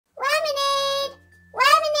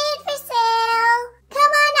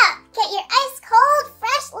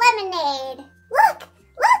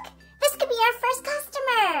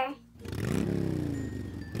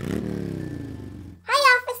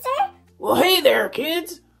Hey there,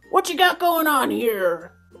 kids! What you got going on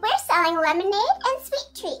here? We're selling lemonade and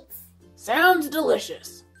sweet treats. Sounds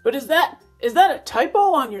delicious. But is that a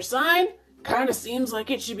typo on your sign? Kinda seems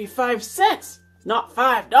like it should be 5 cents, not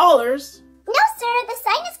 $5. No, sir, the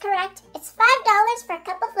sign is correct. It's $5 for a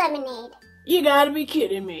cup of lemonade. You gotta be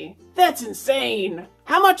kidding me. That's insane.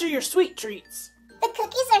 How much are your sweet treats? The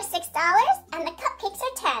cookies are $6 and the cupcakes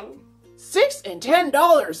are $10. $6 and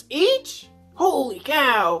 $10 each? Holy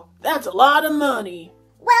cow, that's a lot of money.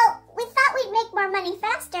 Well, we thought we'd make more money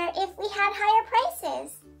faster if we had higher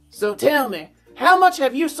prices. So tell me, how much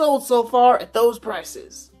have you sold so far at those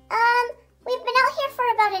prices? We've been out here for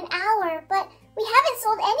about an hour, but we haven't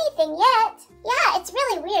sold anything yet. Yeah, it's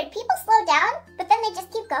really weird. People slow down, but then they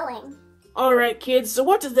just keep going. Alright kids, so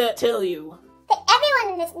what does that tell you? That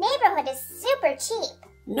everyone in this neighborhood is super cheap.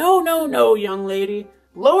 No, young lady.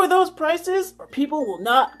 Lower those prices or people will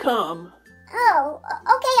not come. Oh,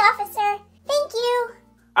 okay, officer. Thank you.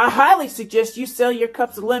 I highly suggest you sell your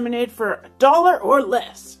cups of lemonade for $1 or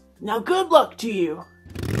less. Now good luck to you.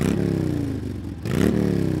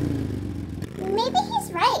 Maybe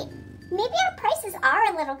he's right. Maybe our prices are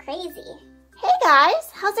a little crazy. Hey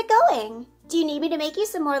guys, how's it going? Do you need me to make you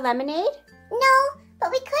some more lemonade? No,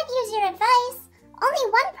 but we could use your advice.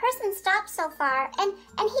 Only one person stopped so far, and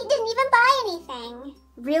he didn't even buy anything.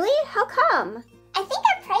 Really? How come? I think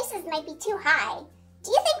our prices might be too high.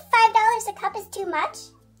 Do you think $5 a cup is too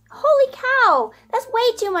much? Holy cow, that's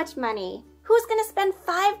way too much money. Who's gonna spend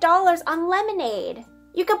 $5 on lemonade?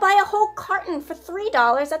 You could buy a whole carton for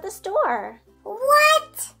 $3 at the store.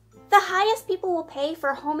 What? The highest people will pay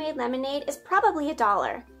for homemade lemonade is probably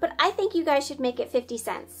 $1, but I think you guys should make it 50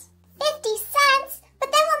 cents. 50 cents?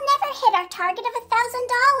 But then we'll never hit our target of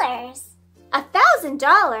 $1,000.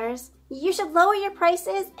 $1,000? You should lower your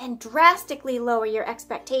prices and drastically lower your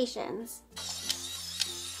expectations.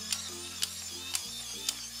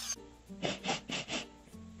 Ew,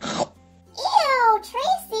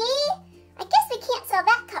 Tracy! I guess we can't sell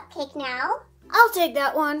that cupcake now. I'll take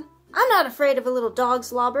that one. I'm not afraid of a little dog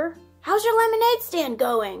slobber. How's your lemonade stand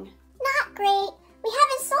going? Not great. We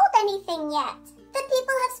haven't sold anything yet. The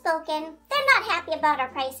people have spoken. They're not happy about our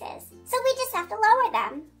prices, so we just have to lower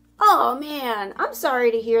them. Oh man, I'm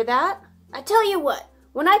sorry to hear that. I tell you what,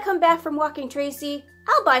 when I come back from walking Tracy,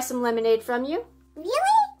 I'll buy some lemonade from you.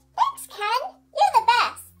 Really? Thanks, Ken. You're the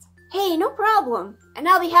best. Hey, no problem. And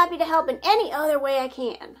I'll be happy to help in any other way I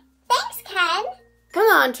can. Thanks, Ken.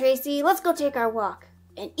 Come on, Tracy, let's go take our walk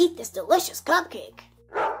and eat this delicious cupcake.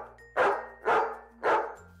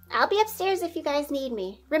 I'll be upstairs if you guys need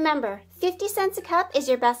me. Remember, 50 cents a cup is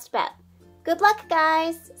your best bet. Good luck,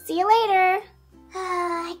 guys. See you later.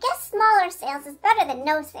 I guess smaller sales is better than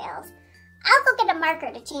no sales. I'll go get a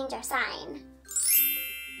marker to change our sign.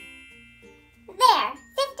 There, 50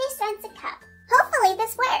 cents a cup. Hopefully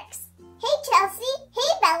this works. Hey, Chelsea.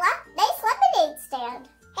 Hey, Bella. Nice lemonade stand.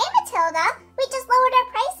 Hey, Matilda. We just lowered our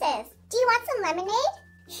prices. Do you want some lemonade?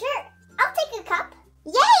 Sure. I'll take a cup.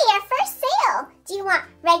 Yay, our first sale. Do you want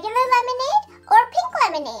regular lemonade or pink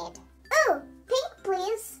lemonade? Ooh, pink,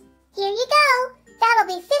 please. Here you go. That'll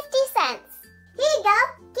be 50 cents. Here you go.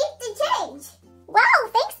 Keep the change. Wow,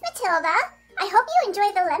 thanks, Matilda. I hope you enjoy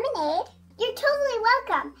the lemonade. You're totally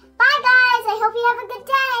welcome. Bye, guys. I hope you have a good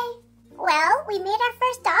day. Well, we made our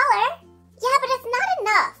first $1. Yeah, but it's not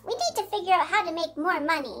enough. We need to figure out how to make more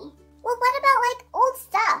money. Well, what about, like, old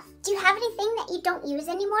stuff? Do you have anything that you don't use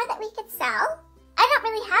anymore that we could sell? I don't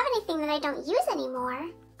really have anything that I don't use anymore.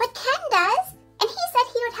 But Ken does, and he said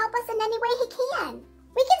he would help us in any way he can.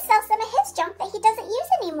 We can sell some of his junk that he doesn't use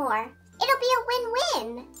anymore. It'll be a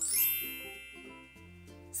win-win.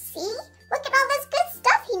 See? Look at all this good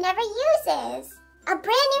stuff he never uses. A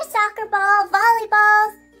brand new soccer ball,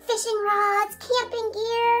 volleyballs, fishing rods, camping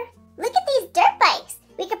gear. Look at these dirt bikes.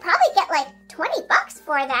 We could probably get like 20 bucks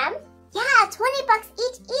for them. Yeah, 20 bucks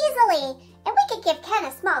each easily. And we could give Ken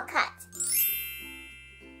a small cut.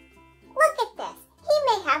 Look at this. He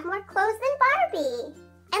may have more clothes than Barbie.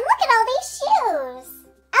 And look at all these shoes.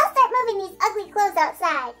 I'll start moving these ugly clothes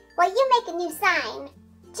outside while you make a new sign.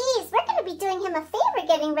 Geez, we're going to be doing him a favor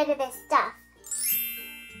getting rid of this stuff.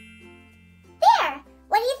 There!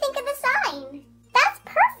 What do you think of the sign? That's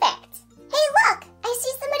perfect! Hey, look! I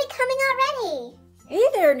see somebody coming already. Hey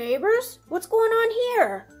there, neighbors. What's going on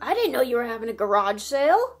here? I didn't know you were having a garage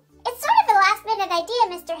sale. It's sort of a last-minute idea,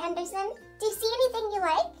 Mr. Henderson. Do you see anything you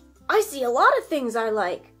like? I see a lot of things I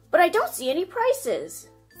like, but I don't see any prices.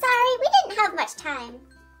 Sorry, we didn't have much time.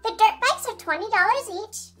 The dirt bikes are $20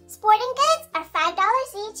 each, sporting goods are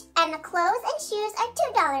 $5 each, and the clothes and shoes are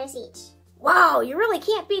 $2 each. Wow, you really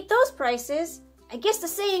can't beat those prices. I guess the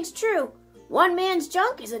saying's true. One man's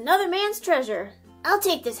junk is another man's treasure. I'll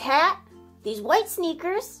take this hat, these white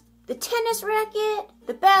sneakers, the tennis racket,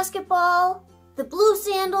 the basketball, the blue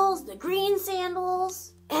sandals, the green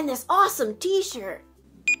sandals, and this awesome t-shirt.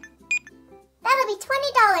 That'll be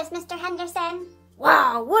 $20, Mr. Henderson.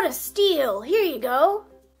 Wow, what a steal. Here you go.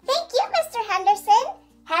 Thank you, Mr. Henderson.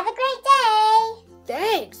 Have a great day.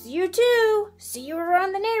 Thanks, you too. See you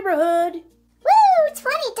around the neighborhood. Woo,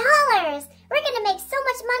 $20. We're gonna make so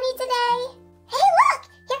much money today. Hey, look,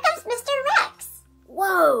 here comes Mr. Rex.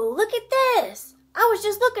 Whoa, look at this. I was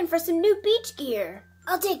just looking for some new beach gear.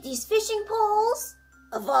 I'll take these fishing poles,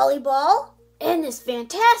 a volleyball, and this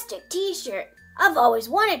fantastic t-shirt. I've always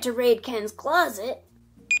wanted to raid Ken's closet.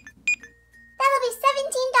 That'll be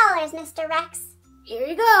 $17, Mr. Rex. Here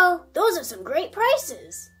you go. Those are some great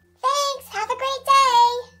prices. Thanks, have a great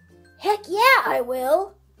day. Heck yeah, I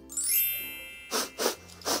will.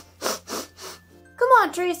 Come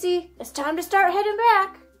on, Tracy. It's time to start heading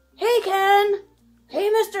back. Hey, Ken. Hey,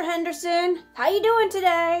 Mr. Henderson. How you doing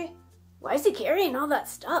today? Why is he carrying all that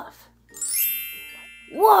stuff?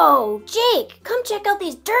 Whoa, Jake, come check out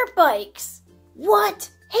these dirt bikes. What?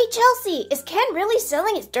 Hey, Chelsea, is Ken really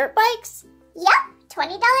selling his dirt bikes? Yep,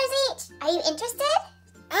 $20 each. Are you interested?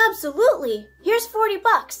 Absolutely. Here's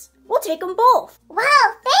 $40. We'll take them both.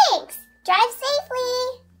 Wow, thanks. Drive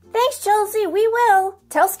safely. Thanks, Chelsea. We will.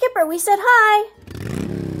 Tell Skipper we said hi.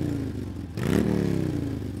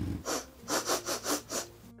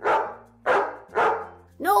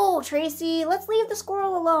 No, Tracy. Let's leave the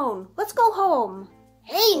squirrel alone. Let's go home.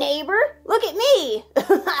 Hey, neighbor. Look at me.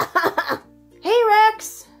 Hey,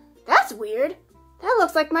 Rex. That's weird. That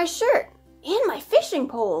looks like my shirt and my fishing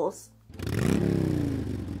poles.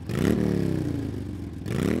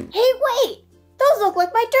 Hey, wait! Those look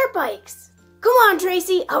like my dirt bikes. Come on,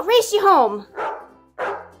 Tracy, I'll race you home.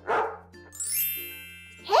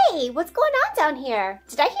 Hey, what's going on down here?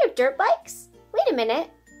 Did I hear dirt bikes? Wait a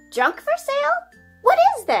minute. Junk for sale? What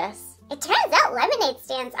is this? It turns out lemonade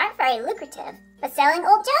stands aren't very lucrative, but selling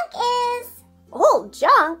old junk is. Old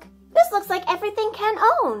junk? This looks like everything Ken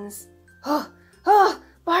owns. Oh,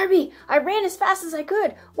 Barbie, I ran as fast as I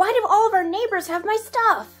could. Why do all of our neighbors have my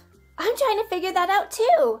stuff? I'm trying to figure that out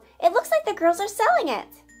too. It looks like the girls are selling it.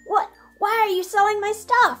 What? Why are you selling my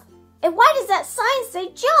stuff? And why does that sign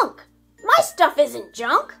say junk? My stuff isn't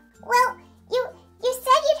junk. Well, you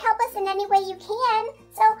said you'd help us in any way you can,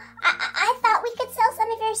 so I thought we could sell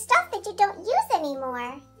some of your stuff that you don't use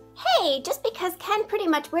anymore. Hey, just because Ken pretty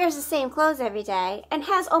much wears the same clothes every day and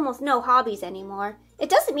has almost no hobbies anymore, it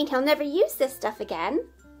doesn't mean he'll never use this stuff again.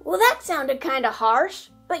 Well, that sounded kind of harsh,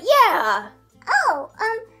 but yeah. Oh,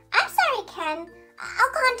 I'm sorry, Ken.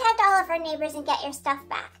 I'll contact all of our neighbors and get your stuff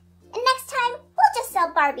back. And next time, we'll just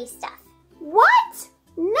sell Barbie stuff. What?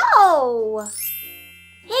 No!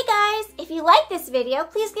 Hey guys, if you like this video,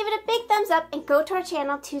 please give it a big thumbs up and go to our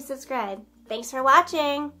channel to subscribe. Thanks for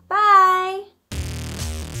watching. Bye!